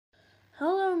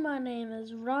Hello, my name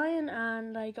is Ryan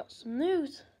and I got some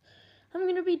news. I'm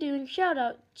going to be doing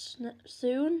shoutouts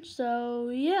soon, so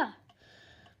yeah.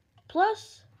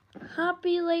 Plus,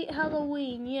 happy late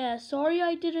Halloween. Yeah, sorry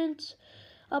I didn't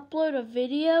upload a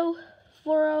video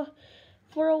for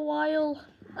a while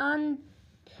and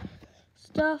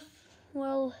stuff.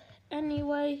 Well,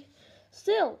 anyway,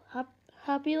 still,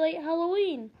 happy late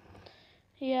Halloween.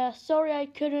 Yeah, sorry I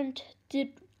couldn't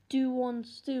do one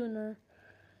sooner.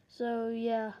 So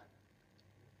yeah,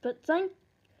 but thank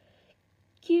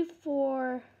you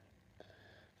for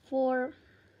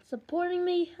supporting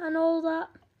me and all that.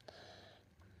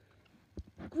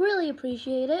 Really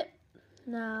appreciate it.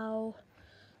 Now,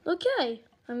 okay,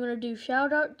 I'm gonna do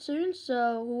shout out soon.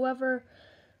 So whoever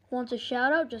wants a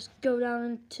shout out, just go down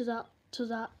into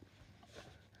that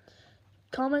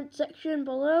comment section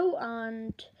below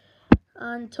and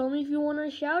tell me if you want a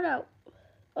shout out.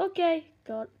 Okay,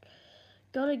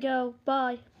 gotta go.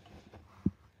 Bye.